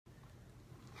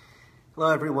Hello,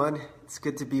 everyone. It's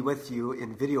good to be with you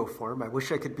in video form. I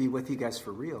wish I could be with you guys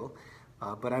for real,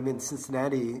 but I'm in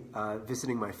Cincinnati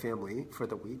visiting my family for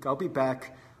the week. I'll be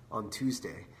back on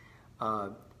Tuesday.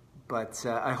 But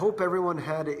I hope everyone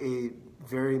had a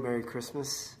very Merry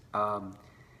Christmas.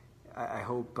 I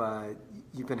hope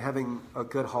you've been having a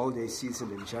good holiday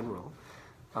season in general.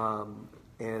 I'm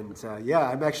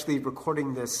actually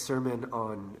recording this sermon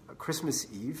on Christmas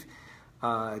Eve.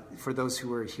 For those who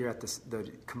were here at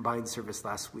the combined service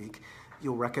last week,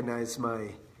 you'll recognize my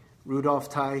Rudolph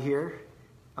tie here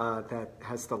that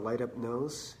has the light-up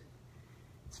nose.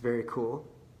 It's very cool.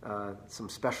 Some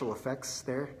special effects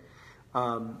there.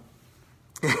 And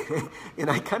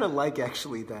I kind of like,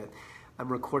 actually, that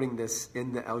I'm recording this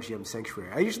in the LGM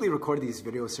Sanctuary. I usually record these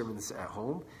video sermons at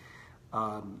home.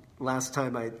 Last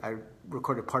time I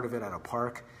recorded part of it at a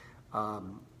park. I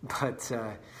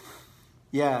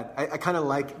kind of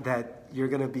like that you're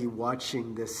going to be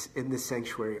watching this in the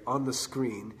sanctuary on the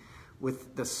screen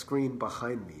with the screen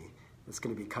behind me. It's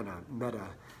going to be kind of meta.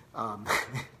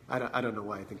 I don't know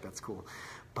why I think that's cool.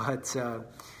 But,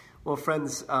 well,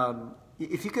 friends,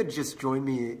 if you could just join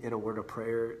me in a word of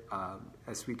prayer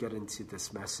as we get into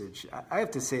this message. I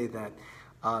have to say that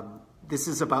this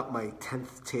is about my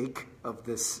 10th take of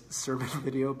this sermon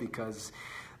video because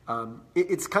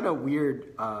it's kind of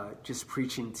weird just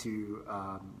preaching to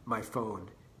my phone,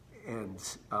 and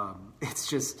it's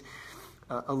just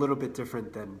a little bit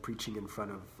different than preaching in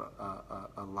front of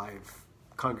a live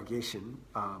congregation.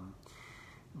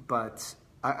 But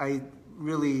I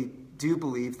really do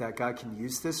believe that God can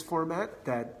use this format,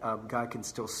 that God can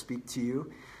still speak to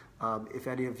you. If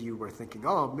any of you were thinking,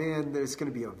 oh man, there's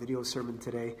going to be a video sermon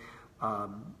today,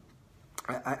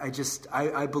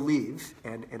 I believe,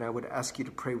 and I would ask you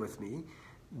to pray with me,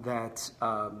 that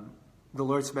the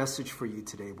Lord's message for you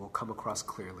today will come across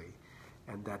clearly,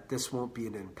 and that this won't be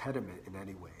an impediment in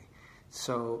any way.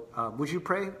 So would you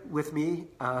pray with me,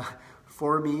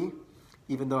 for me,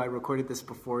 even though I recorded this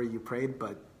before you prayed,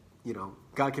 but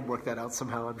God can work that out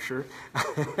somehow, I'm sure.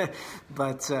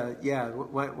 But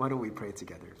why don't we pray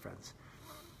together, friends?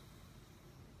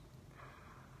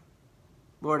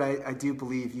 Lord, I do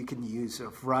believe you can use a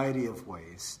variety of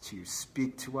ways to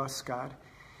speak to us, God,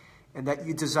 and that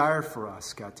you desire for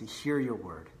us, God, to hear your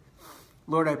word.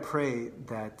 Lord, I pray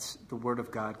that the word of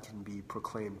God can be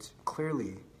proclaimed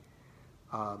clearly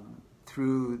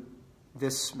through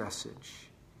this message.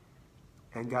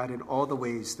 And God, in all the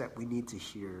ways that we need to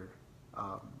hear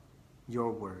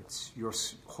your words, your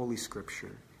holy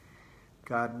scripture.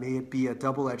 God, may it be a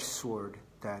double-edged sword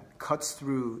that cuts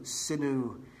through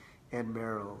sinew and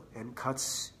marrow, and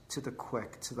cuts to the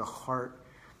quick, to the heart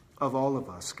of all of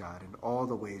us, God, in all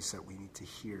the ways that we need to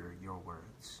hear your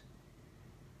words.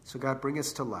 So God, bring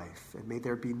us to life, and may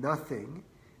there be nothing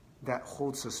that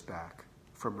holds us back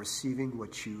from receiving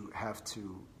what you have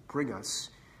to bring us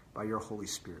by your Holy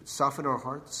Spirit. Soften our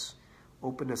hearts,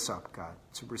 open us up, God,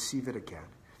 to receive it again.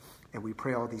 And we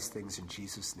pray all these things in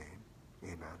Jesus' name.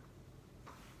 Amen.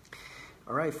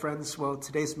 All right, friends, well,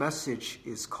 today's message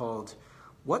is called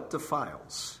What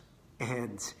Defiles?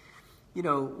 And, we're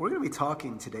going to be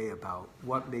talking today about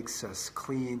what makes us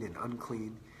clean and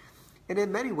unclean. And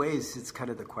in many ways, it's kind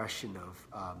of the question of,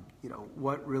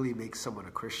 what really makes someone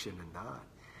a Christian and not.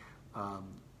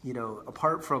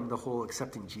 Apart from the whole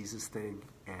accepting Jesus thing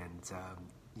and,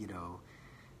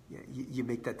 you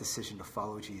make that decision to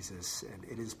follow Jesus, and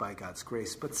it is by God's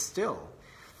grace. But still,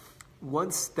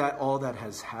 once all that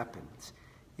has happened,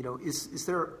 is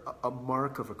there a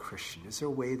mark of a Christian? Is there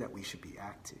a way that we should be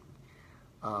acting?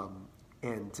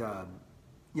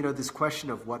 This question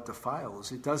of what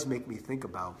defiles, it does make me think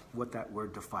about what that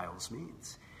word defiles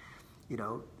means.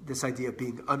 This idea of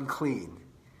being unclean.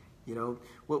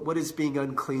 What is being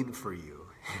unclean for you?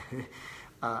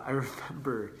 I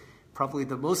remember probably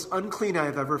the most unclean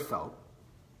I've ever felt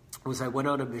was I went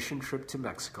on a mission trip to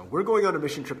Mexico. We're going on a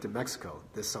mission trip to Mexico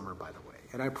this summer, by the way.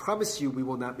 And I promise you we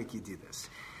will not make you do this.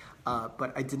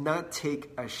 But I did not take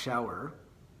a shower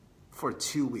for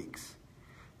 2 weeks.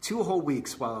 2 whole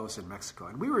weeks while I was in Mexico.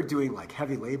 And we were doing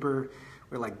heavy labor.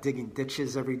 We're digging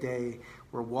ditches every day.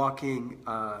 We're walking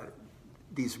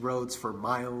these roads for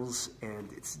miles,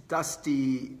 and it's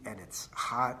dusty and it's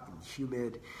hot and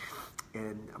humid.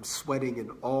 And I'm sweating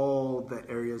in all the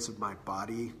areas of my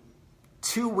body.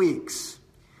 2 weeks,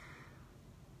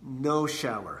 no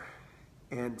shower.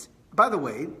 And by the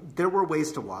way, there were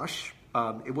ways to wash.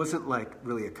 It wasn't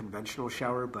really a conventional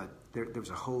shower, but there was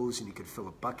a hose and you could fill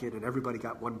a bucket, and everybody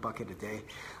got 1 bucket a day.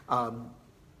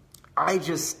 I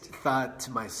just thought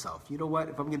to myself, you know what,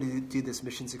 if I'm going to do this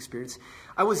missions experience,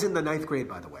 I was in the 9th grade,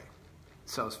 by the way.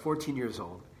 So I was 14 years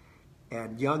old.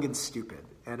 and young and stupid.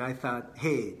 And I thought,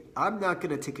 hey, I'm not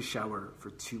going to take a shower for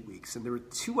 2 weeks. And there were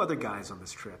two other guys on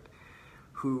this trip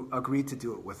who agreed to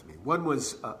do it with me. One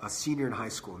was a senior in high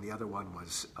school, and the other one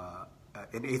was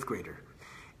an eighth grader.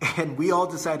 And we all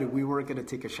decided we weren't going to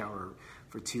take a shower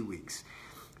for 2 weeks.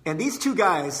 And these two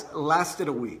guys lasted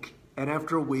a week. And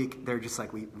after a week, they're just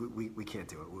like, we can't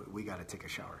do it. We got to take a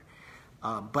shower.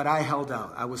 But I held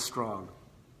out. I was strong.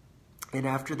 And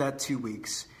after that 2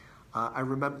 weeks, I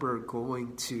remember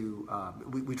going to,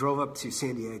 we drove up to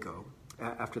San Diego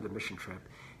after the mission trip.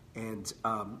 And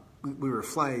we were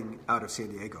flying out of San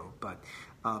Diego. But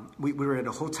we were in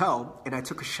a hotel, and I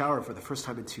took a shower for the first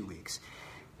time in 2 weeks.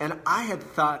 And I had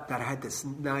thought that I had this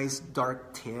nice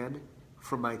dark tan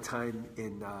from my time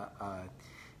in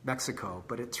Mexico.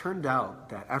 But it turned out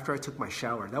that after I took my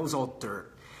shower, that was all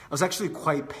dirt. I was actually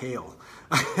quite pale.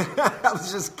 I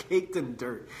was just caked in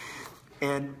dirt.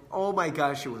 And oh my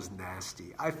gosh, it was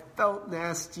nasty. I felt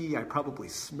nasty. I probably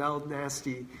smelled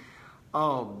nasty.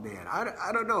 Oh man,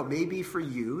 I don't know. Maybe for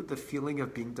you, the feeling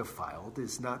of being defiled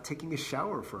is not taking a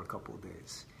shower for a couple of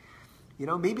days. You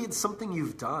know, maybe it's something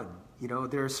you've done. You know,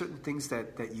 there are certain things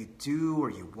that you do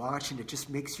or you watch, and it just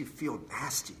makes you feel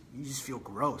nasty. You just feel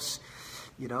gross.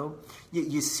 You know,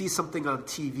 you see something on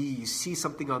TV, you see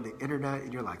something on the internet,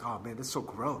 and you're like, oh man, that's so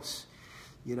gross.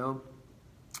 You know,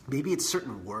 maybe it's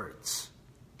certain words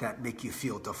that make you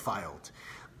feel defiled.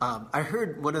 I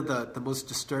heard one of the most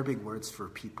disturbing words for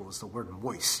people is the word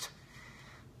moist.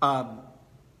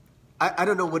 I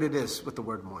don't know what it is with the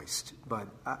word moist, but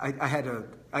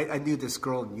I knew this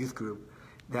girl in youth group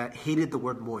that hated the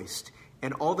word moist.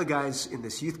 And all the guys in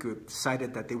this youth group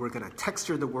decided that they were going to text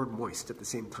her the word moist at the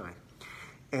same time.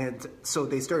 And so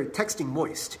they started texting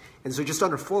moist. And so just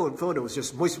on her phone, it was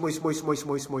just moist, moist, moist, moist,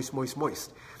 moist, moist, moist,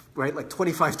 moist, right? Like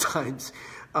 25 times.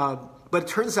 But it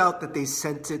turns out that they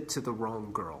sent it to the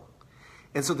wrong girl.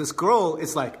 And so this girl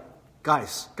is like,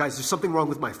 guys, there's something wrong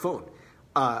with my phone.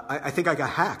 I think I got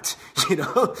hacked, you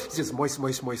know? It's just moist,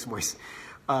 moist, moist, moist.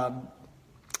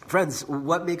 Friends,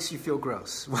 what makes you feel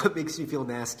gross? What makes you feel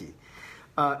nasty?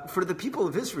 For the people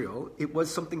of Israel, it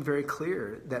was something very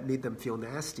clear that made them feel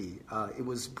nasty. It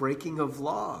was breaking of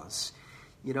laws.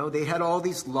 You know, they had all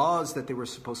these laws that they were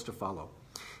supposed to follow.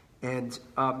 And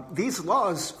these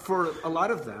laws, for a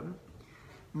lot of them,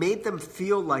 made them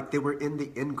feel like they were in the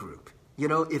in-group. You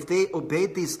know, if they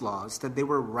obeyed these laws, then they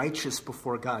were righteous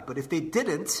before God. But if they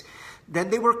didn't,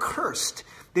 then they were cursed.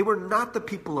 They were not the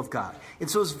people of God. And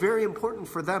so it's very important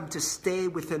for them to stay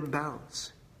within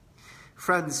bounds.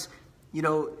 Friends, you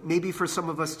know, maybe for some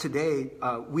of us today,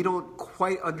 we don't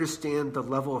quite understand the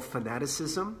level of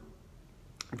fanaticism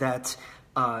that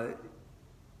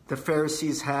the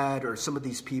Pharisees had, or some of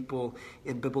these people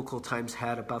in biblical times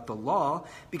had about the law,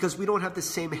 because we don't have the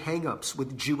same hang-ups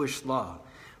with Jewish law,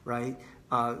 right?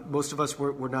 Most of us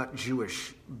were not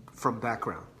Jewish from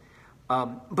background.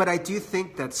 But I do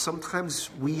think that sometimes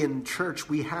we in church,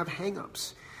 we have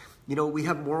hang-ups. You know, we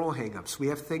have moral hang-ups. We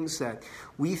have things that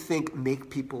we think make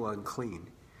people unclean.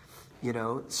 You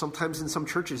know, sometimes in some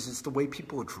churches, it's the way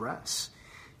people dress.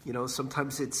 You know,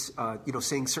 sometimes it's,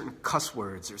 saying certain cuss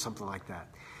words or something like that.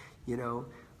 You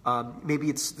know, maybe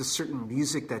it's the certain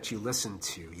music that you listen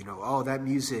to. You know, oh, that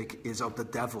music is of the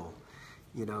devil.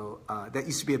 You know, that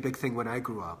used to be a big thing when I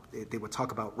grew up. They would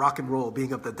talk about rock and roll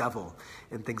being of the devil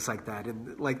and things like that.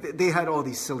 And like they had all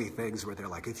these silly things where they're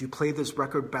like, if you play this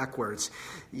record backwards,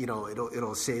 you know,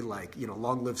 it'll say like, you know,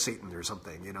 long live Satan or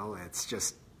something. You know, it's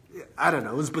just, I don't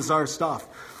know, it was bizarre stuff.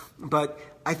 But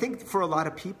I think for a lot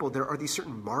of people, there are these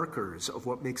certain markers of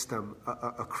what makes them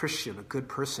a Christian, a good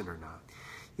person or not.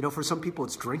 You know, for some people,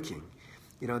 it's drinking.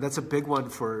 You know, that's a big one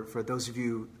for those of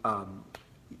you,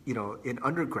 in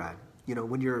undergrad. You know,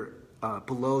 when you're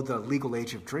below the legal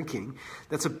age of drinking,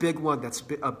 that's a big one. That's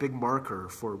a big marker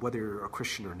for whether you're a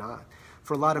Christian or not.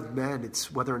 For a lot of men,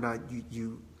 it's whether or not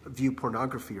you view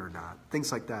pornography or not,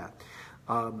 things like that.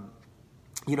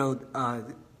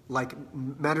 Like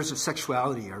matters of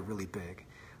sexuality are really big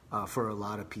for a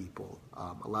lot of people,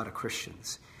 a lot of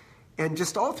Christians. And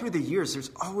just all through the years,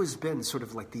 there's always been sort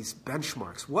of like these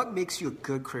benchmarks. What makes you a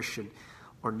good Christian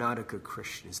or not a good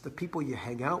Christian? Is the people you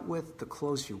hang out with, the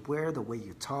clothes you wear, the way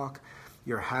you talk,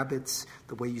 your habits,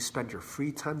 the way you spend your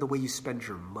free time, the way you spend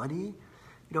your money.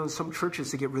 You know, in some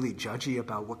churches, they get really judgy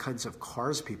about what kinds of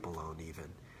cars people own even,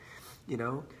 you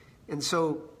know. And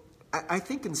so I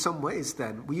think in some ways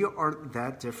then, we aren't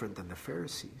that different than the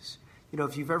Pharisees. You know,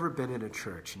 if you've ever been in a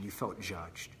church and you felt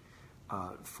judged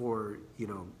for, you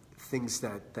know, things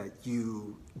that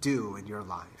you do in your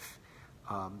life,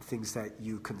 things that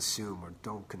you consume or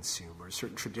don't consume, or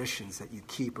certain traditions that you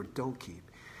keep or don't keep.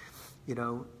 You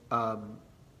know,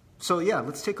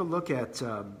 let's take a look at,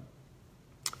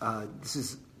 this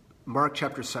is Mark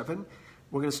chapter 7.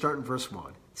 We're going to start in verse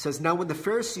 1. It says, "Now when the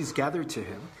Pharisees gathered to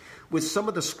him with some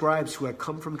of the scribes who had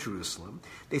come from Jerusalem,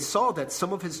 they saw that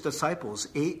some of his disciples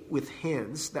ate with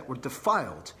hands that were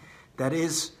defiled, that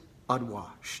is,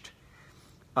 unwashed."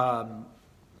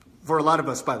 For a lot of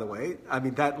us, by the way, I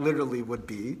mean, that literally would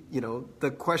be,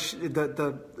 the question,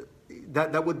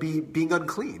 that would be being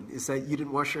unclean, is that you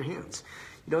didn't wash your hands.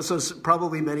 So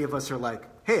probably many of us are like,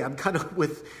 hey, I'm kind of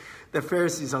with the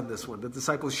Pharisees on this one. The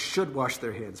disciples should wash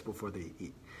their hands before they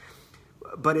eat.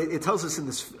 But it tells us in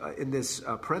this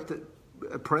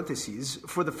parentheses,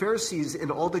 "For the Pharisees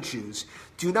and all the Jews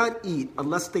do not eat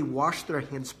unless they wash their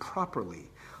hands properly,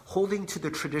 holding to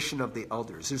the tradition of the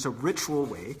elders." There's a ritual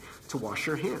way to wash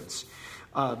your hands.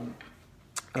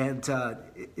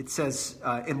 It says,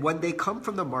 "And when they come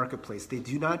from the marketplace, they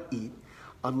do not eat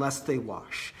unless they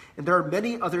wash. And there are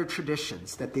many other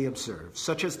traditions that they observe,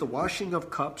 such as the washing of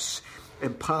cups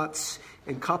and pots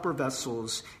and copper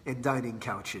vessels and dining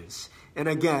couches." And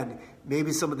again,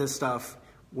 maybe some of this stuff,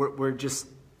 we're just,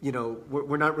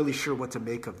 we're not really sure what to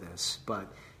make of this.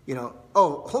 But,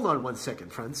 hold on one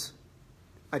second, friends.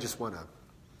 I just want to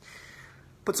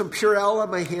put some Purell on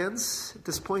my hands at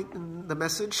this point in the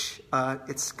message.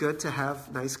 It's good to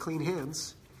have nice, clean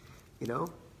hands,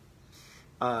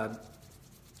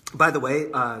 By the way,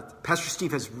 Pastor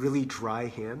Steve has really dry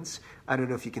hands. I don't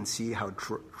know if you can see how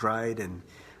dried and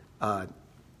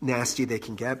nasty they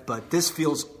can get, but this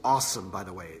feels awesome, by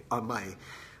the way, on my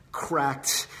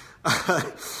cracked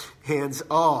hands.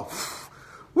 Oh,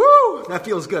 woo, that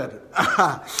feels good.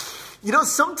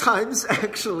 Sometimes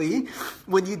actually,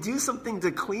 when you do something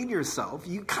to clean yourself,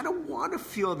 you kind of want to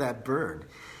feel that burn.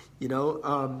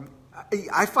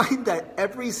 I find that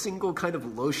every single kind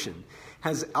of lotion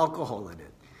has alcohol in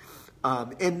it.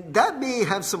 And that may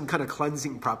have some kind of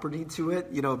cleansing property to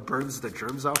it, burns the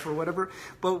germs off or whatever.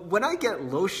 But when I get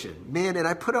lotion, man, and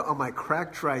I put it on my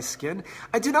cracked, dry skin,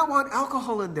 I do not want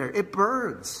alcohol in there. It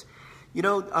burns.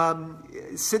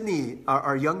 Sydney,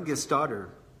 our youngest daughter,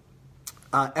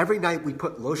 every night we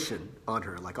put lotion on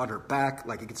her, like on her back,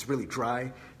 like it gets really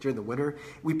dry during the winter.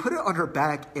 We put it on her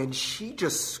back and she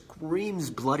just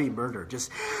screams bloody murder. Just,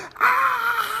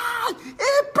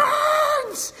 it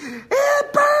burns!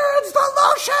 It burns! The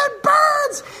lotion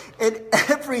burns! And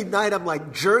every night I'm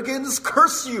like, Jergens,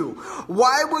 curse you.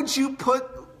 Why would you put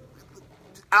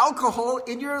alcohol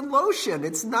in your lotion?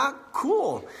 It's not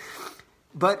cool.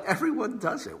 But everyone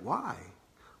does it. Why?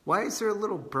 Why is there a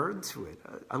little burn to it?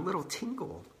 A little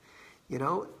tingle?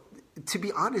 To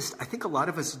be honest, I think a lot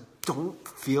of us don't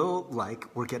feel like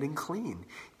we're getting clean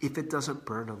if it doesn't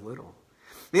burn a little.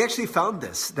 They actually found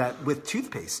this, that with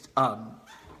toothpaste,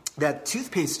 that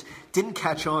toothpaste didn't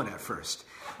catch on at first,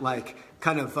 like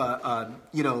kind of,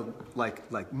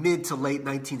 like mid to late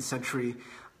 19th century,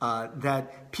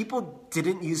 that people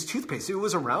didn't use toothpaste. It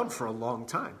was around for a long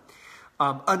time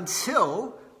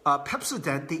until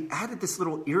Pepsodent, they added this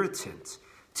little irritant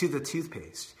to the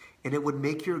toothpaste, and it would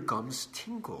make your gums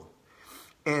tingle.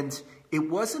 And it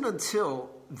wasn't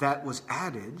until that was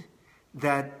added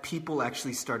that people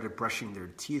actually started brushing their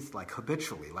teeth like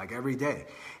habitually, like every day.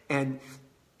 And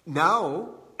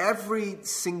now every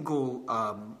single,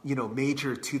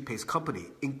 major toothpaste company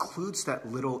includes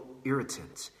that little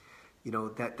irritant,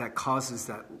 that causes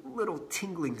that little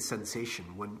tingling sensation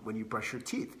when you brush your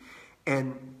teeth.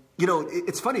 And,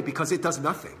 it's funny because it does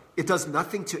nothing. It does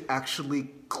nothing to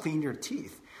actually clean your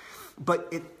teeth. But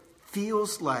it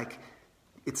feels like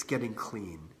it's getting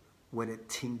clean when it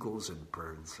tingles and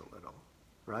burns a little,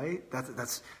 right?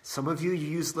 That's some of you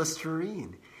use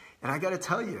Listerine. And I got to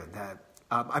tell you that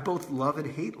I both love and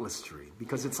hate Listerine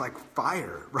because it's like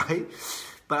fire, right?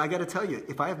 But I got to tell you,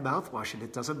 if I have mouthwash and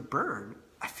it doesn't burn,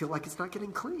 I feel like it's not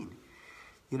getting clean.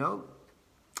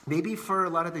 Maybe for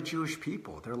a lot of the Jewish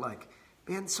people, they're like,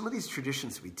 man, some of these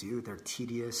traditions we do, they're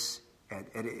tedious and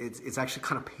it's actually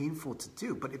kind of painful to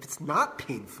do. But if it's not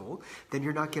painful, then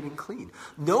you're not getting clean.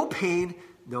 No pain,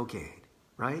 no gain,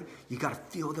 right? You got to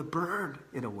feel the burn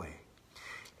in a way.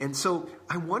 And so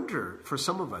I wonder, for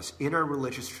some of us in our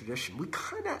religious tradition, we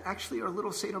kind of actually are a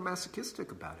little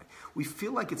sadomasochistic about it. We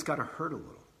feel like it's got to hurt a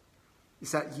little.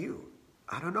 Is that you?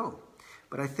 I don't know.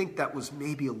 But I think that was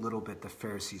maybe a little bit the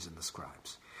Pharisees and the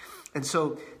scribes. And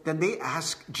so then they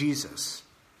ask Jesus,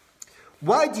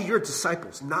 why do your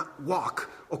disciples not walk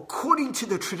according to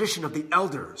the tradition of the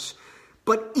elders,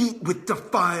 but eat with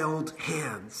defiled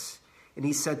hands? And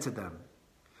he said to them,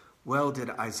 Well did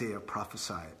Isaiah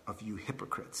prophesy of you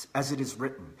hypocrites, as it is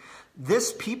written,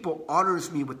 this people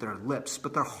honors me with their lips,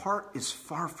 but their heart is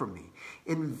far from me.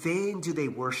 In vain do they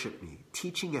worship me,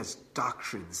 teaching as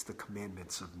doctrines the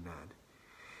commandments of men.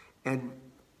 And,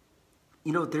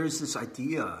 there's this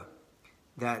idea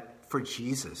that for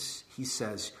Jesus, he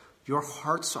says, your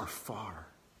hearts are far.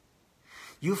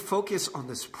 You focus on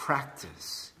this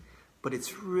practice, but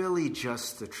it's really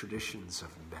just the traditions of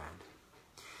men.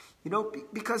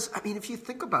 Because, if you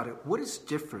think about it, what is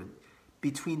different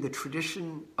between the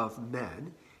tradition of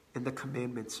men and the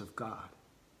commandments of God?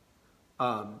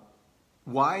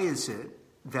 Why is it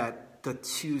that the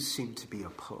two seem to be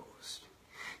opposed?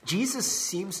 Jesus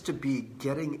seems to be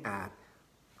getting at,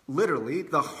 literally,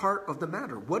 the heart of the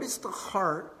matter. What is the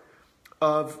heart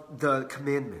of the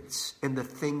commandments and the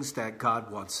things that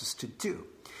God wants us to do?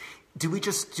 Do we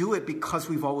just do it because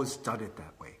we've always done it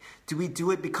that way? Do we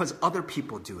do it because other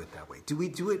people do it that way? Do we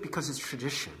do it because it's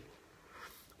tradition?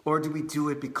 Or do we do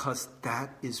it because that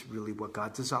is really what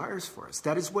God desires for us?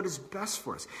 That is what is best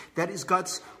for us. That is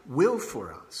God's will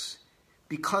for us.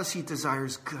 Because he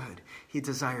desires good. He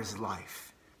desires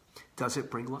life. Does it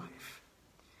bring life?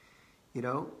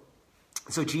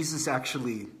 So Jesus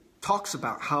actually talks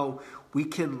about how we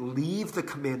can leave the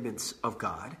commandments of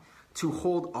God to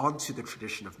hold on to the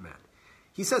tradition of men.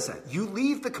 He says that. You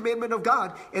leave the commandment of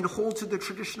God and hold to the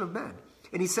tradition of men.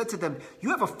 And he said to them,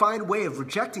 you have a fine way of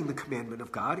rejecting the commandment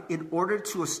of God in order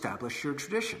to establish your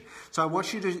tradition. So I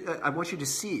want you to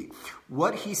see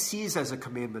what he sees as a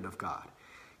commandment of God.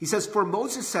 He says, for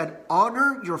Moses said,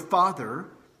 honor your father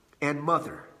and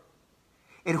mother.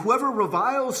 And whoever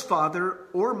reviles father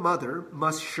or mother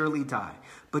must surely die.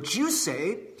 But you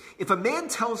say, if a man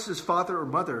tells his father or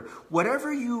mother,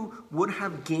 whatever you would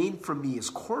have gained from me is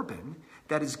Corban,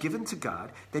 that is given to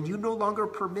God, then you no longer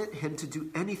permit him to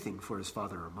do anything for his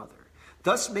father or mother,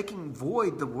 thus making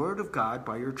void the word of God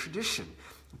by your tradition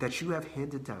that you have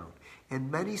handed down.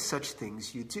 And many such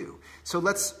things you do. So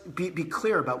let's be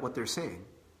clear about what they're saying.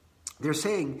 They're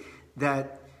saying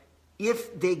that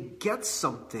if they get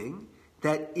something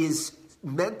that is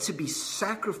meant to be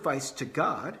sacrificed to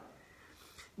God,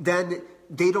 then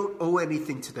they don't owe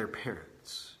anything to their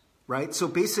parents, right? So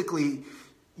basically,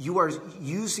 you are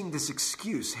using this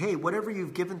excuse, hey, whatever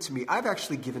you've given to me, I've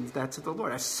actually given that to the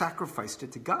Lord. I've sacrificed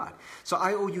it to God. So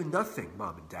I owe you nothing,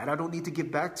 mom and dad. I don't need to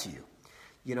give back to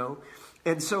you,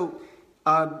 And so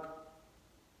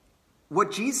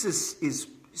what Jesus is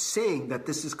saying that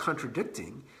this is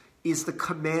contradicting is the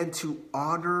command to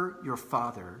honor your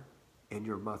father and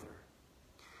your mother.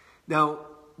 Now,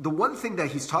 the one thing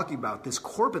that he's talking about, this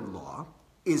Corban law,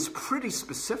 is pretty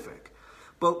specific.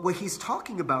 But what he's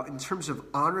talking about in terms of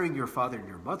honoring your father and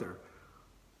your mother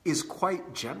is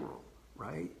quite general,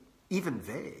 right? Even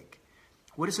vague.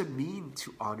 What does it mean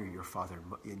to honor your father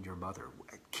and your mother?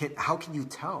 How can you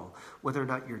tell whether or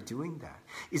not you're doing that?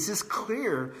 Is this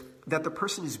clear that the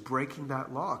person is breaking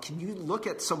that law? Can you look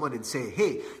at someone and say,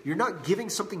 hey, you're not giving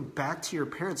something back to your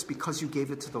parents because you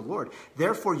gave it to the Lord.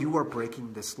 Therefore, you are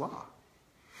breaking this law.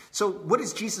 So what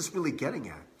is Jesus really getting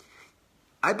at?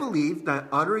 I believe that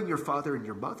honoring your father and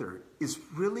your mother is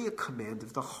really a command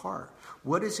of the heart.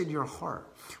 What is in your heart?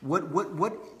 What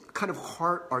kind of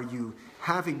heart are you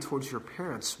having towards your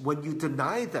parents when you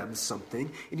deny them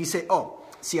something and you say, oh,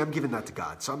 see, I'm giving that to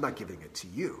God, so I'm not giving it to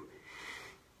you.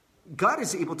 God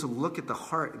is able to look at the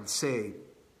heart and say,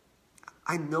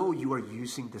 I know you are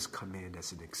using this command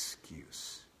as an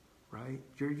excuse, right?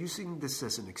 You're using this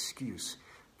as an excuse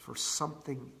for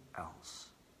something else.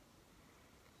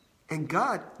 And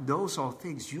God knows all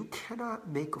things. You cannot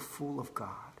make a fool of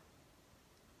God.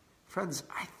 Friends,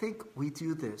 I think we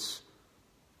do this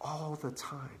all the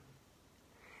time.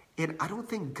 And I don't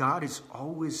think God is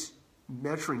always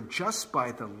measuring just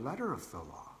by the letter of the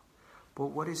law, but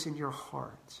what is in your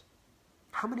heart.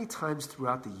 How many times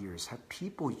throughout the years have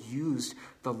people used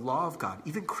the law of God,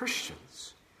 even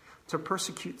Christians, to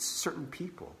persecute certain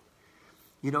people?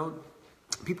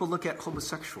 People look at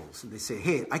homosexuals and they say,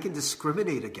 hey, I can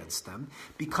discriminate against them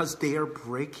because they are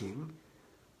breaking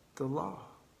the law,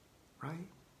 right?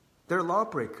 They're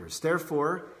lawbreakers.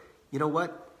 Therefore, you know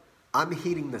what? I'm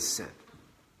hating the sin,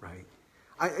 right?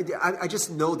 I just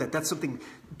know that that's something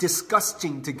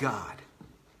disgusting to God.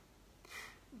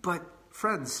 But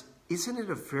friends, isn't it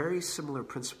a very similar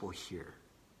principle here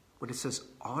when it says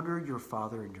honor your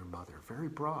father and your mother, very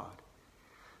broad,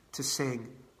 to saying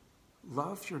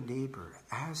love your neighbor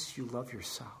as you love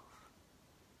yourself.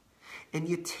 And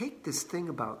you take this thing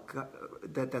about God,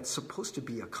 that's supposed to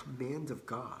be a command of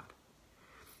God,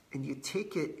 and you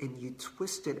take it and you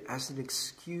twist it as an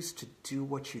excuse to do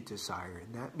what you desire,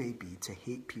 and that may be to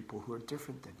hate people who are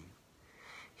different than you.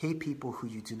 hate people who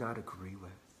you do not agree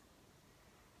with.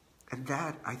 And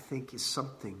that, I think, is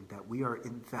something that we are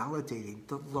invalidating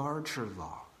the larger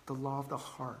law, the law of the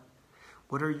heart.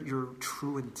 What are your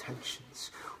true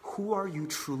intentions? Who are you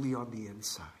truly on the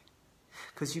inside?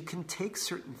 Because you can take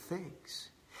certain things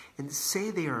and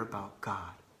say they are about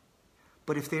God,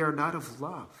 but if they are not of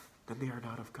love, then they are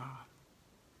not of God,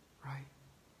 right?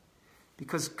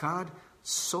 Because God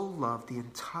so loved the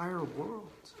entire world,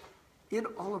 in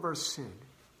all of our sin,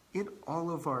 in all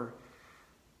of our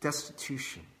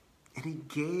destitution, and he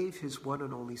gave his one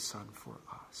and only Son for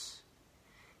us.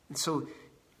 And so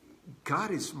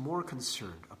God is more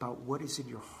concerned about what is in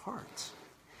your heart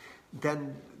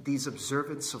than these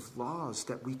observance of laws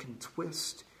that we can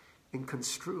twist and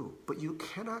construe. But you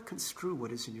cannot construe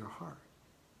what is in your heart.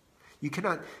 You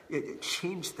cannot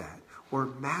change that or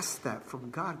mask that from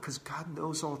God, because God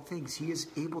knows all things. He is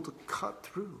able to cut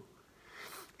through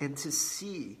and to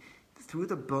see through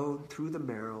the bone, through the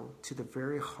marrow, to the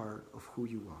very heart of who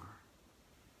you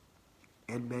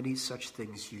are. And many such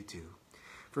things you do.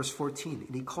 Verse 14,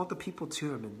 and he called the people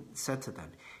to him and said to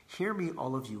them, hear me,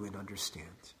 all of you, and understand.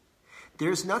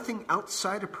 There is nothing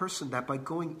outside a person that by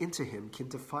going into him can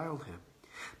defile him.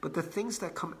 But the things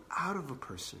that come out of a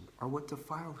person are what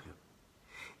defile him.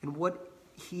 And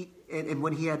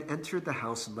when he had entered the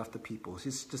house and left the people,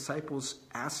 his disciples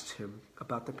asked him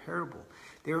about the parable.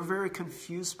 They were very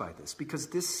confused by this, because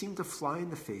this seemed to fly in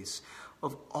the face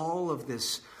of all of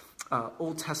this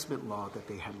Old Testament law that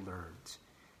they had learned.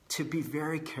 To be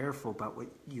very careful about what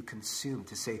you consume.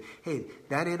 To say, hey,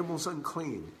 that animal's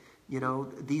unclean.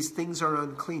 These things are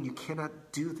unclean. You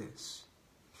cannot do this.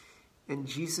 And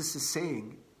Jesus is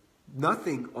saying,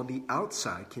 nothing on the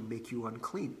outside can make you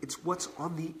unclean. It's what's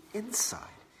on the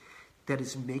inside that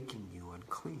is making you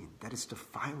unclean, that is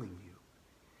defiling you.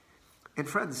 And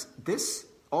friends, this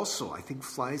also, I think,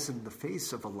 flies in the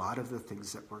face of a lot of the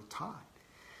things that we're taught.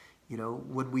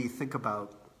 When we think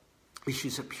about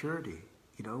issues of purity,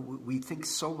 we think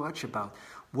so much about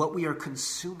what we are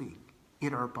consuming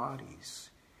in our bodies,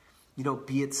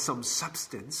 be it some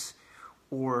substance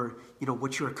or,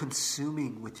 what you are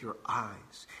consuming with your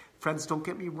eyes. Friends, don't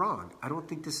get me wrong. I don't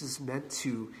think this is meant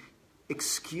to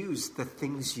excuse the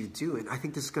things you do. And I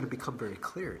think this is going to become very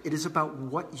clear. It is about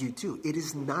what you do. It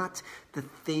is not the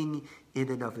thing in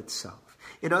and of itself.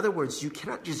 In other words, you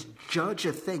cannot just judge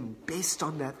a thing based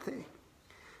on that thing,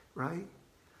 right?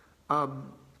 I'll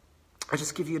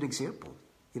just give you an example.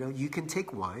 You can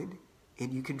take wine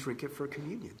and you can drink it for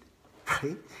communion,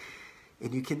 right?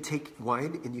 And you can take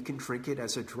wine and you can drink it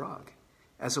as a drug,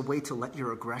 as a way to let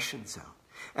your aggressions out,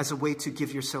 as a way to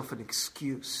give yourself an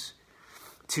excuse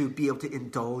to be able to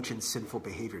indulge in sinful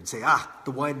behavior and say,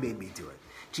 the wine made me do it.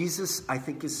 Jesus, I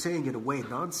think, is saying in a way,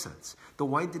 nonsense. The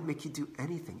wine didn't make you do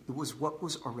anything. It was what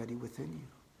was already within you.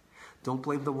 Don't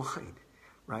blame the wine,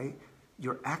 right?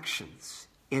 Your actions.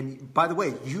 And by the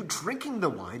way, you drinking the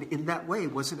wine in that way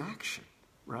was an action,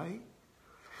 right?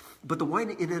 But the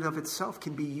wine in and of itself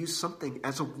can be used something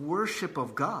as a worship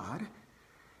of God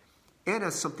and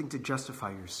as something to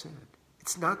justify your sin.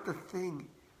 It's not the thing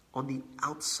on the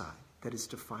outside that is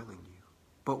defiling you,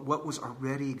 but what was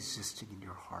already existing in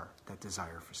your heart, that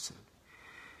desire for sin,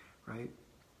 right?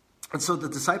 And so the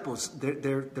disciples,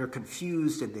 they're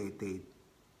confused, and they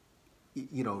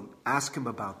ask him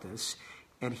about this.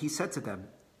 And he said to them,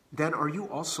 then are you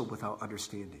also without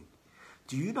understanding?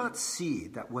 Do you not see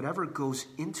that whatever goes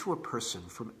into a person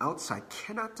from outside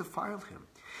cannot defile him,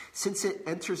 since it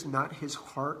enters not his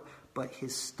heart, but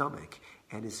his stomach,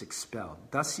 and is expelled?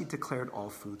 Thus he declared all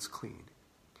foods clean,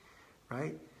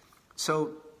 right?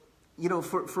 So,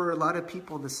 for a lot of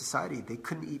people in the society, they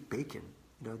couldn't eat bacon.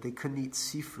 They couldn't eat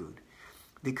seafood.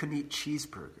 They couldn't eat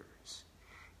cheeseburgers.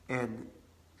 And,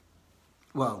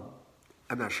 well,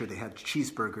 I'm not sure they had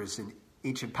cheeseburgers in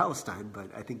ancient Palestine,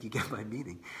 but I think you get my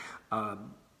meaning.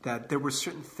 That there were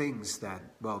certain things that,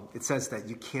 it says that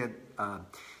you can't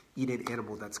eat an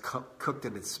animal that's cooked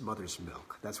in its mother's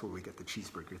milk. That's where we get the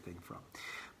cheeseburger thing from.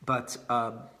 But,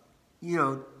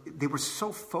 they were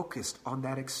so focused on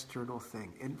that external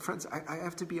thing. And friends, I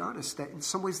have to be honest that in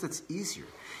some ways that's easier.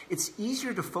 It's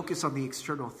easier to focus on the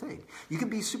external thing. You can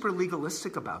be super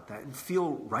legalistic about that and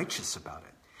feel righteous about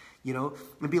it,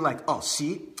 and be like,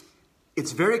 see,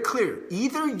 it's very clear.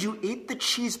 Either you ate the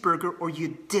cheeseburger or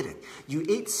you didn't. You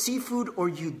ate seafood or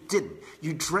you didn't.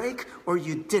 You drank or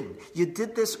you didn't. You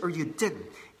did this or you didn't.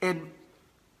 And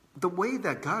the way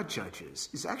that God judges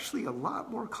is actually a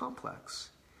lot more complex.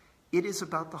 It is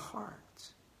about the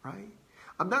heart, right?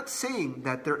 I'm not saying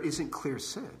that there isn't clear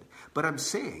sin, but I'm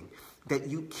saying that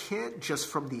you can't just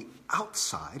from the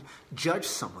outside judge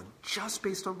someone just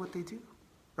based on what they do.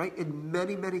 right? In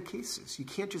many, many cases. You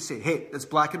can't just say, hey, it's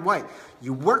black and white.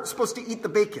 You weren't supposed to eat the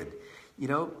bacon.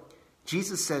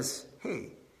 Jesus says, hey,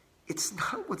 it's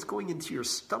not what's going into your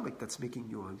stomach that's making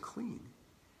you unclean.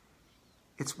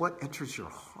 It's what enters your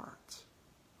heart,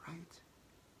 right?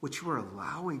 What you are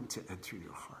allowing to enter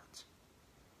your heart.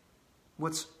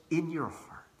 What's in your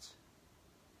heart.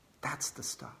 That's the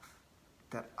stuff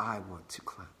that I want to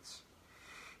cleanse.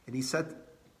 And he said,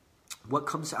 what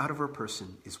comes out of a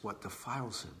person is what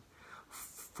defiles him.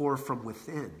 For from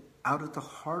within, out of the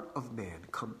heart of man,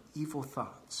 come evil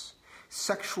thoughts,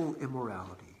 sexual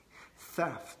immorality,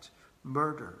 theft,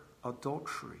 murder,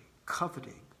 adultery,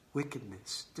 coveting,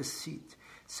 wickedness, deceit,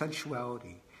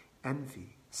 sensuality,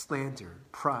 envy, slander,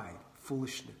 pride,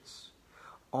 foolishness.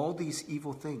 All these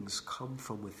evil things come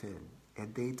from within,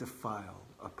 and they defile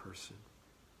a person.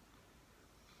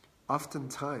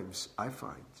 Oftentimes, I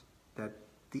find that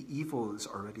the evil is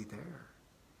already there.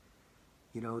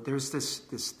 There's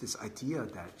this idea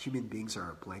that human beings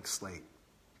are a blank slate.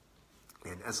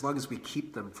 And as long as we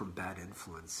keep them from bad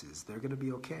influences, they're going to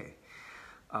be okay.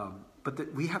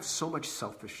 But we have so much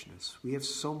selfishness. We have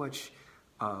so much,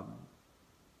 the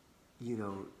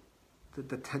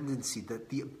tendency,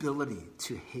 the ability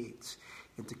to hate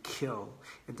and to kill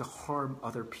and to harm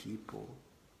other people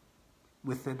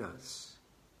within us.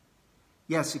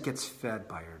 Yes, it gets fed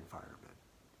by our environment.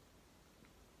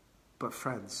 But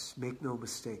friends, make no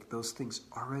mistake, those things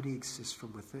already exist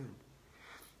from within.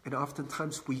 And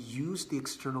oftentimes we use the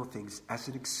external things as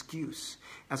an excuse,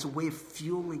 as a way of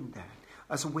fueling that,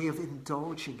 as a way of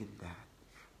indulging in that,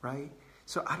 right?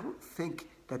 So I don't think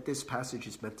that this passage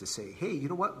is meant to say, hey, you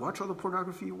know what? Watch all the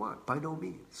pornography you want. By no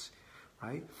means,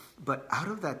 right? But out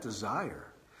of that desire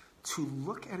to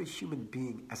look at a human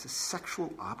being as a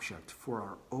sexual object for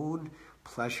our own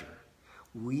pleasure,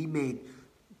 we may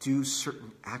do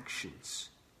certain actions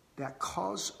that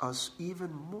cause us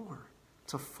even more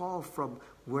to fall from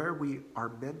where we are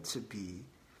meant to be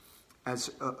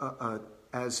as a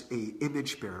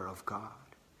image bearer of God.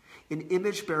 An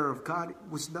image bearer of God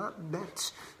was not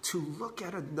meant to look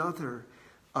at another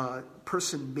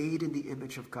person made in the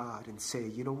image of God and say,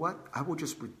 you know what, I will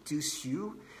just reduce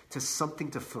you to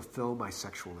something to fulfill my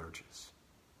sexual urges.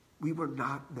 We were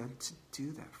not meant to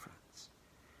do that, friends.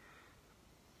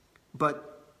 But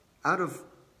out of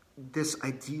this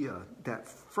idea that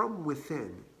from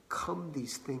within come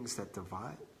these things that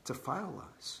defile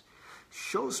us,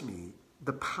 shows me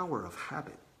the power of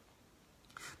habit.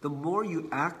 The more you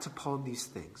act upon these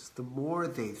things, the more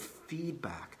they feed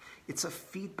back. It's a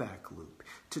feedback loop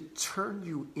to turn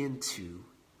you into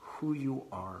who you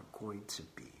are going to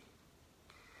be.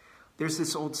 There's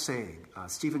this old saying,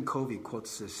 Stephen Covey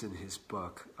quotes this in his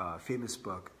book, famous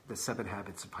book, The 7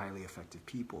 Habits of Highly Effective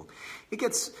People. It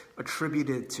gets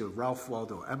attributed to Ralph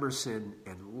Waldo Emerson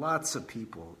and lots of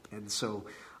people. And so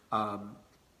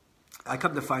I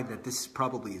come to find that this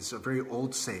probably is a very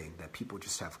old saying that people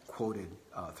just have quoted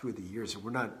through the years, and we're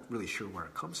not really sure where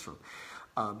it comes from.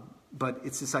 But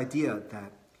it's this idea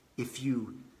that if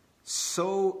you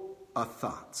sow a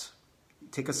thought,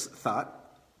 take a thought,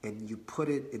 and you put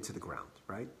it into the ground,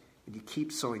 right? And you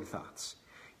keep sowing thoughts.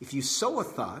 If you sow a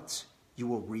thought, you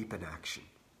will reap an action,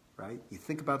 right? You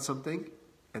think about something,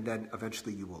 and then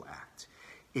eventually you will act.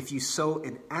 If you sow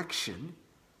an action,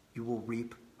 you will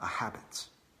reap a habit,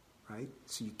 right?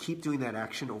 So you keep doing that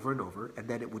action over and over, and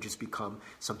then it will just become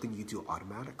something you do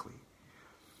automatically.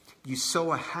 You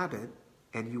sow a habit,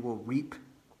 and you will reap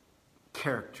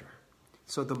character.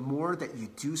 So the more that you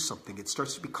do something, it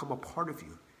starts to become a part of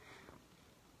you.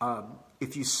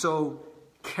 If you sow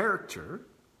character,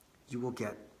 you will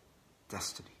get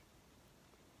destiny.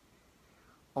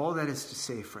 All that is to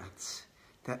say, friends,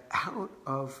 that out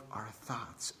of our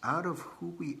thoughts, out of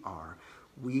who we are,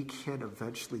 we can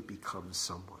eventually become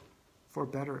someone, for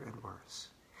better and worse.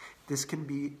 This can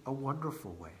be a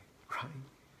wonderful way, right?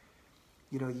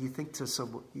 You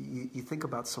think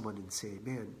about someone and say,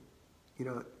 man,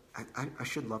 I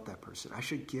should love that person. I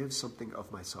should give something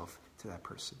of myself to that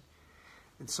person.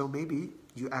 And so maybe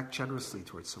you act generously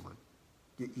towards someone.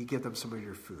 You give them some of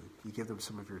your food. You give them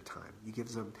some of your time. You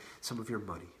give them some of your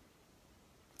money.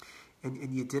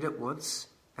 And you did it once,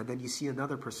 and then you see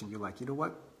another person, you're like, you know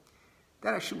what?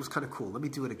 That actually was kind of cool. Let me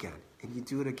do it again. And you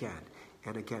do it again,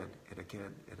 and again, and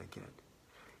again, and again.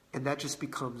 And that just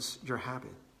becomes your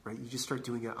habit, right? You just start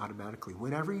doing it automatically.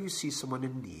 Whenever you see someone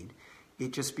in need,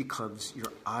 it just becomes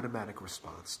your automatic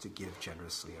response to give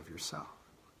generously of yourself.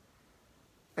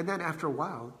 And then after a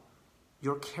while,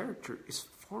 your character is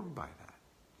formed by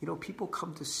that. People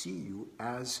come to see you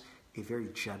as a very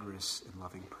generous and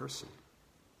loving person.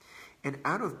 And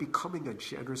out of becoming a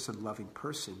generous and loving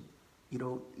person,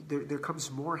 there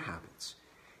comes more habits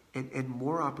and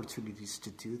more opportunities to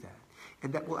do that.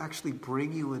 And that will actually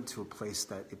bring you into a place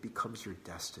that it becomes your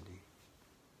destiny.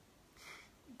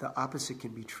 The opposite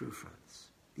can be true, friends.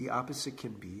 The opposite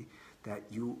can be that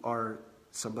you are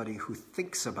somebody who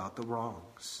thinks about the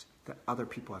wrongs that other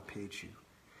people have paid you.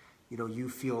 You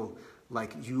feel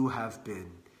like you have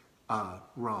been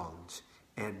wronged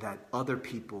and that other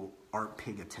people aren't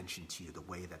paying attention to you the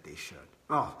way that they should.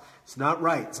 Oh, it's not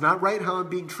right. It's not right how I'm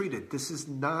being treated. This is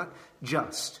not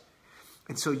just.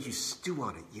 And so you stew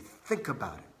on it. You think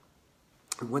about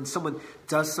it. And when someone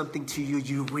does something to you,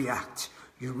 you react.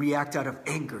 You react out of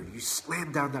anger. You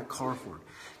slam down that car horn.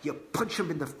 You punch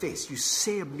them in the face. You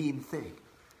say a mean thing.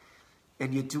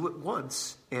 And you do it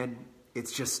once, and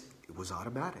it was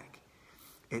automatic.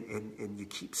 And you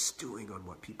keep stewing on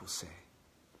what people say.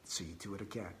 So you do it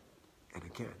again and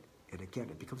again and again.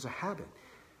 It becomes a habit,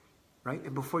 right?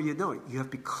 And before you know it, you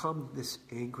have become this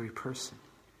angry person.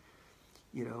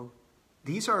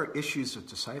 These are issues of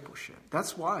discipleship.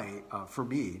 That's why, for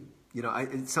me,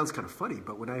 it sounds kind of funny,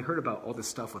 but when I heard about all this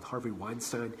stuff with Harvey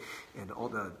Weinstein and all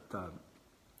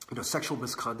the sexual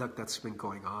misconduct that's been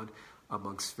going on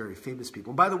amongst very famous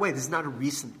people. And by the way, this is not a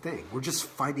recent thing. We're just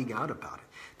finding out about it.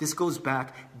 This goes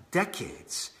back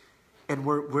decades. And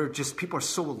people are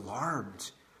so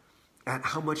alarmed at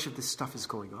how much of this stuff is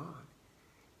going on.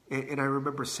 And I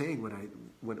remember saying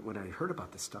when I heard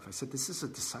about this stuff, I said, this is a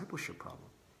discipleship problem.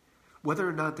 Whether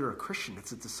or not they're a Christian,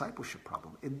 it's a discipleship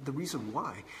problem. And the reason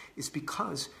why is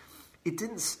because it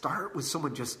didn't start with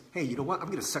someone just, hey, you know what? I'm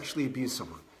going to sexually abuse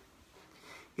someone.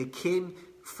 It came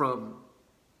from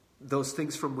those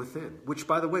things from within, which,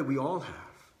 by the way, we all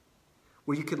have,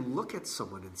 where you can look at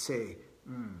someone and say,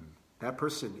 that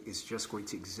person is just going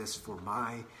to exist for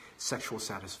my sexual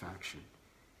satisfaction.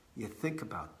 You think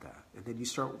about that, and then you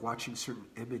start watching certain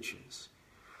images,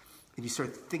 and you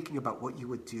start thinking about what you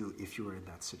would do if you were in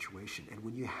that situation. And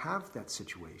when you have that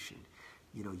situation,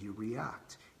 you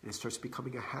react, and it starts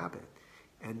becoming a habit.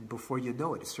 And before you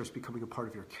know it, it starts becoming a part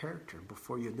of your character. And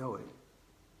before you know it,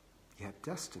 you have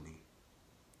destiny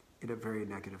in a very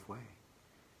negative way.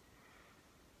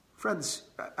 Friends,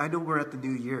 I know we're at the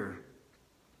new year,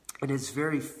 and it's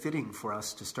very fitting for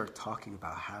us to start talking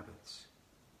about habits.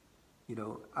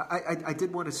 I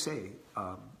did want to say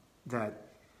that,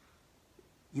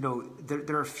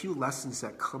 there are a few lessons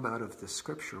that come out of the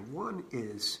scripture. One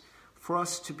is for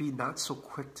us to be not so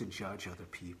quick to judge other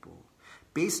people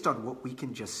based on what we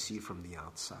can just see from the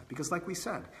outside. Because like we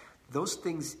said, those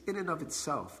things in and of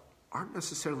itself aren't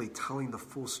necessarily telling the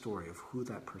full story of who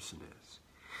that person is.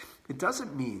 It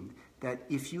doesn't mean that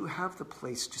if you have the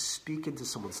place to speak into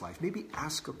someone's life, maybe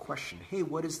ask a question. Hey,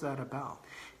 what is that about?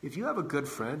 If you have a good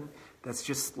friend that's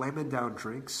just slamming down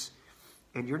drinks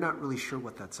and you're not really sure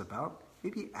what that's about,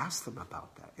 maybe ask them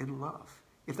about that in love.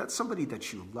 If that's somebody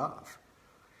that you love.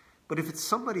 But if it's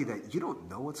somebody that you don't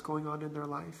know what's going on in their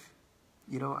life,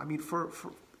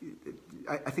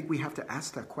 I think we have to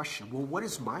ask that question. Well, what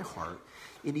is my heart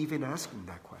in even asking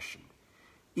that question?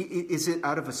 Is it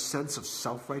out of a sense of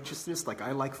self-righteousness? Like,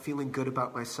 I like feeling good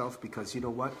about myself because, you know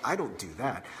what? I don't do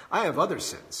that. I have other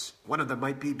sins. One of them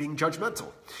might be being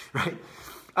judgmental, right?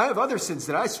 I have other sins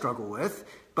that I struggle with,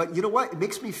 but you know what? It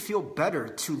makes me feel better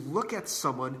to look at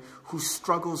someone who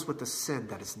struggles with a sin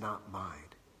that is not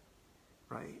mine,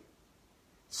 right?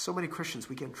 So many Christians,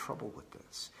 we get in trouble with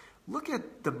this. Look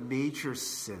at the major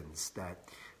sins that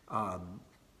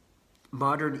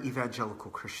modern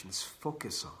evangelical Christians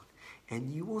focus on. And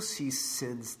you will see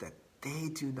sins that they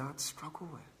do not struggle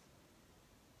with,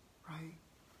 right?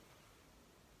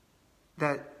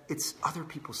 That it's other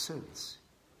people's sins,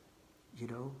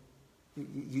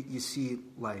 You see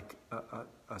like a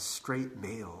straight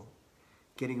male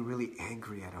getting really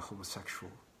angry at a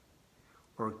homosexual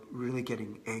or really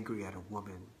getting angry at a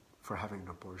woman for having an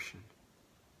abortion,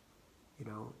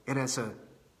 And as a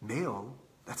male,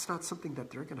 that's not something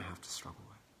that they're going to have to struggle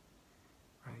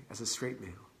with, right? As a straight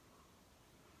male.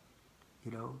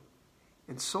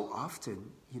 And so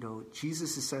often,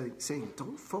 Jesus is saying,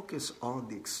 don't focus on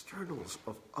the externals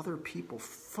of other people.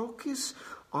 Focus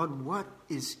on what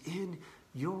is in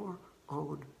your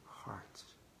own heart.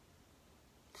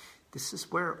 This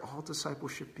is where all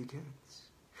discipleship begins.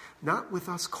 Not with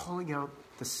us calling out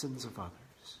the sins of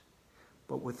others,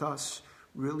 but with us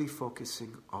really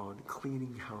focusing on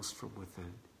cleaning house from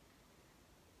within.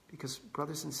 Because,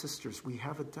 brothers and sisters, we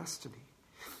have a destiny.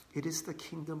 It is the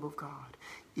kingdom of God.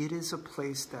 It is a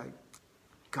place that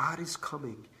God is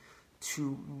coming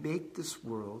to make this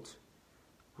world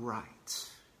right,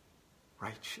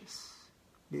 righteous.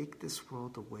 Make this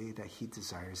world the way that he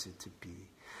desires it to be.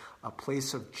 A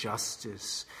place of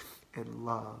justice and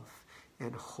love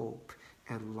and hope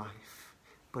and life.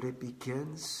 But it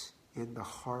begins in the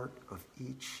heart of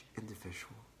each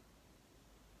individual.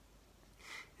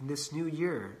 In this new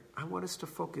year, I want us to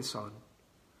focus on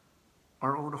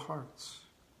our own hearts.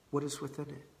 What is within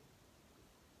it?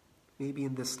 Maybe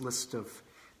in this list of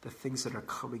the things that are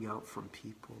coming out from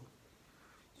people,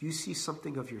 you see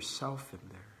something of yourself in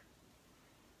there.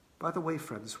 By the way,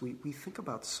 friends, we think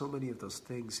about so many of those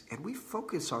things, and we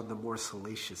focus on the more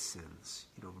salacious sins,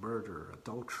 murder,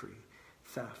 adultery,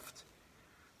 theft.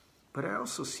 But I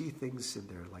also see things in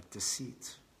there like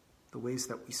deceit, the ways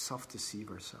that we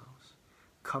self-deceive ourselves,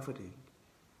 coveting,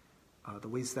 the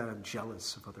ways that I'm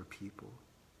jealous of other people,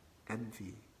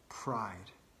 envy,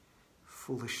 pride,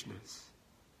 foolishness.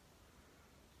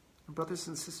 And brothers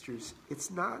and sisters,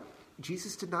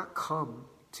 Jesus did not come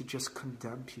to just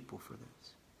condemn people for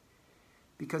this,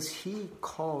 because he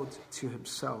called to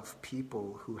himself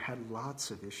people who had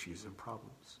lots of issues and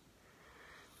problems.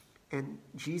 And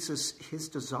Jesus, his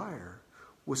desire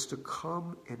was to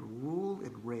come and rule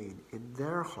and reign in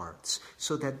their hearts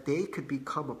so that they could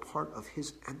become a part of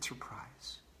his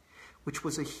enterprise, which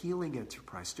was a healing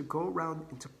enterprise, to go around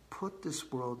and to put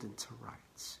this world into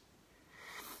rights.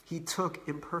 He took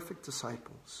imperfect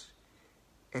disciples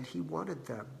and he wanted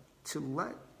them to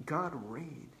let God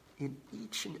reign in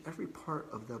each and every part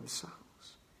of themselves.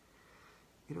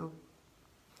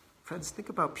 Friends, think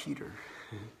about Peter.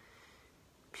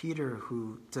 Peter,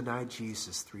 who denied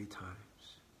Jesus 3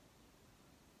 times.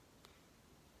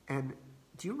 And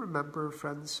do you remember,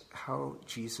 friends, how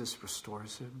Jesus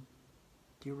restores him?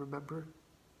 Do you remember?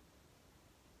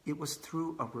 It was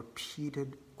through a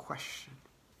repeated question,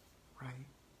 right?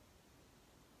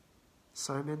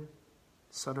 Simon,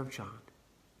 son of John,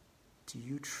 do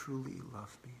you truly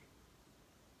love me?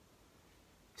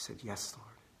 He said, yes,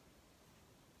 Lord.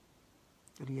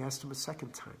 And he asked him a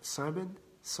second time, Simon,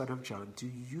 son of John, do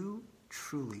you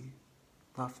truly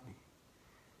love me?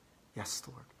 Yes,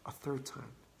 Lord. A third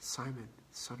time, Simon,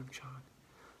 son of John,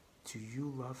 do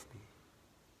you love me?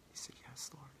 He said, yes,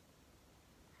 Lord.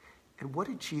 And what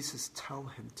did Jesus tell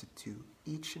him to do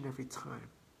each and every time?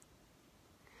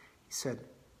 He said,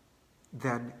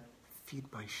 then feed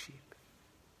my sheep.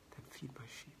 Then feed my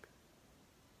sheep.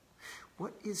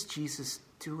 What is Jesus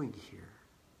doing here?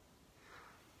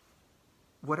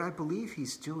 What I believe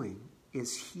he's doing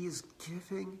is he is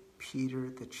giving Peter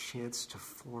the chance to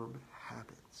form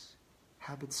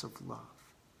habits of love,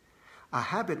 a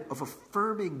habit of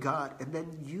affirming God and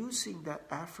then using that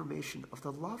affirmation of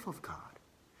the love of God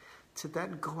to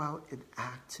then go out and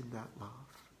act in that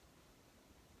love,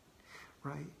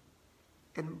 right?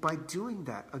 And by doing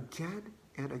that again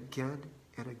and again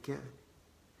and again,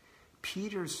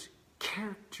 Peter's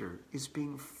character is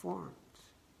being formed.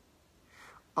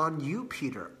 On you,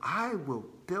 Peter, I will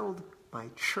build my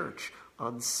church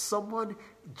on someone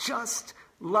just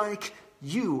like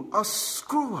you, a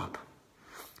screw-up,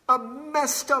 a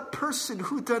messed up person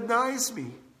who denies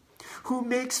me, who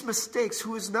makes mistakes,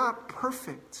 who is not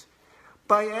perfect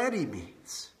by any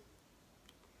means.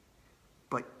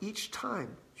 But each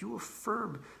time you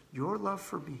affirm your love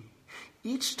for me,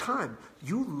 each time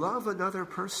you love another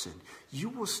person, you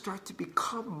will start to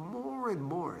become more and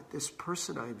more this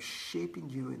person I am shaping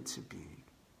you into being.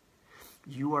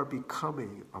 You are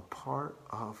becoming a part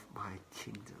of my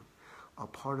kingdom, a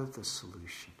part of the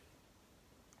solution.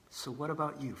 So what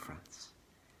about you, friends?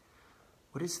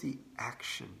 What is the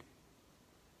action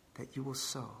that you will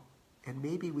sow? And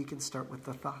maybe we can start with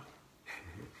the thought.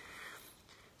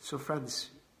 So friends,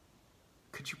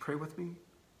 could you pray with me?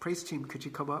 Praise team, could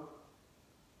you come up?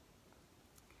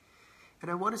 And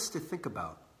I want us to think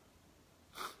about,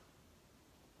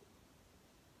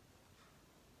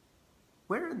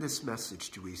 where in this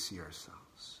message do we see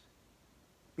ourselves?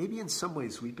 Maybe in some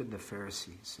ways we've been the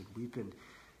Pharisees and we've been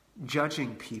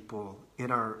judging people in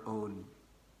our own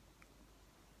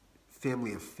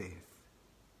family of faith,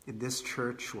 in this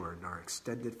church or in our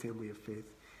extended family of faith.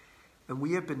 And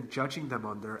we have been judging them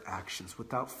on their actions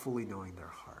without fully knowing their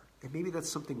heart. And maybe that's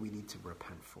something we need to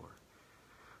repent for.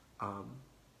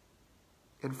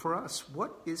 And for us,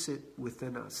 what is it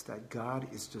within us that God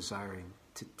is desiring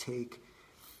to take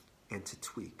and to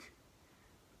tweak?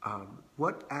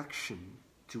 What action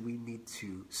do we need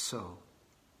to sow?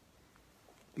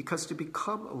 Because to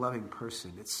become a loving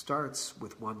person, it starts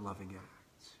with one loving act.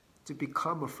 To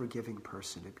become a forgiving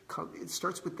person, it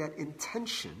starts with that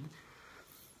intention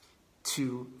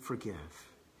to forgive.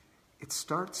 It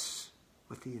starts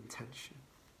with the intention.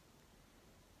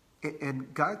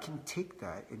 And God can take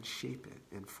that and shape it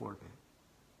and form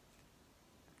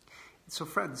it. So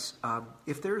friends,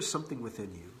 if there is something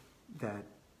within you that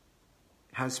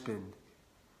has been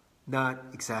not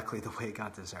exactly the way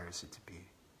God desires it to be.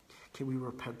 Can we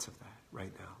repent of that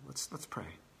right now? Let's pray.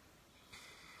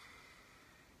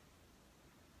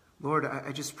 Lord,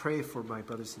 I just pray for my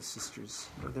brothers and sisters.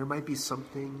 There might be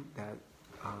something that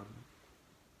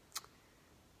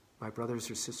my brothers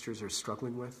or sisters are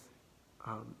struggling with,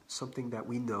 something that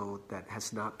we know that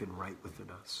has not been right within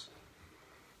us.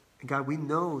 And God, we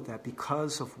know that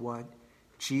because of what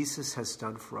Jesus has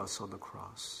done for us on the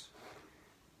cross,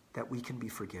 that we can be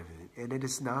forgiven. And it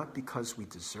is not because we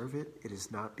deserve it. It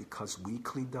is not because we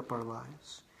cleaned up our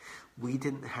lives. We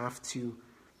didn't have to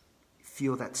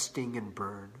feel that sting and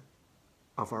burn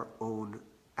of our own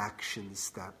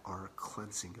actions that are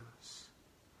cleansing us.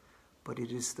 But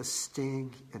it is the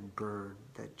sting and burn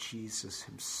that Jesus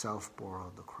himself bore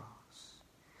on the cross.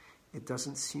 It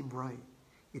doesn't seem right.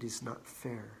 It is not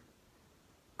fair.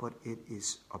 But it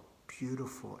is a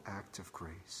beautiful act of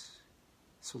grace.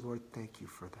 So Lord, thank you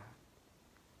for that.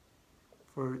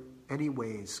 For any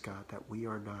ways, God, that we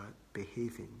are not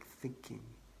behaving, thinking,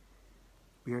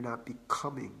 we are not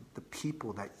becoming the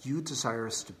people that you desire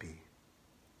us to be.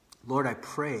 Lord, I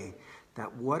pray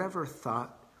that whatever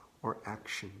thought or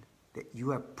action that you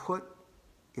have put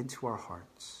into our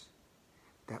hearts,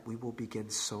 that we will begin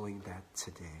sowing that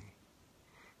today.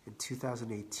 In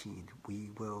 2018, we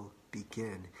will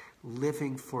begin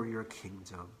living for your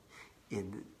kingdom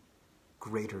in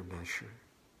greater measure.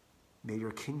 May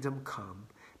your kingdom come.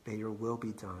 May your will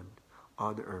be done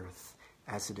on earth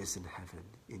as it is in heaven.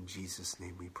 In Jesus'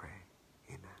 name we pray.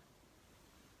 Amen.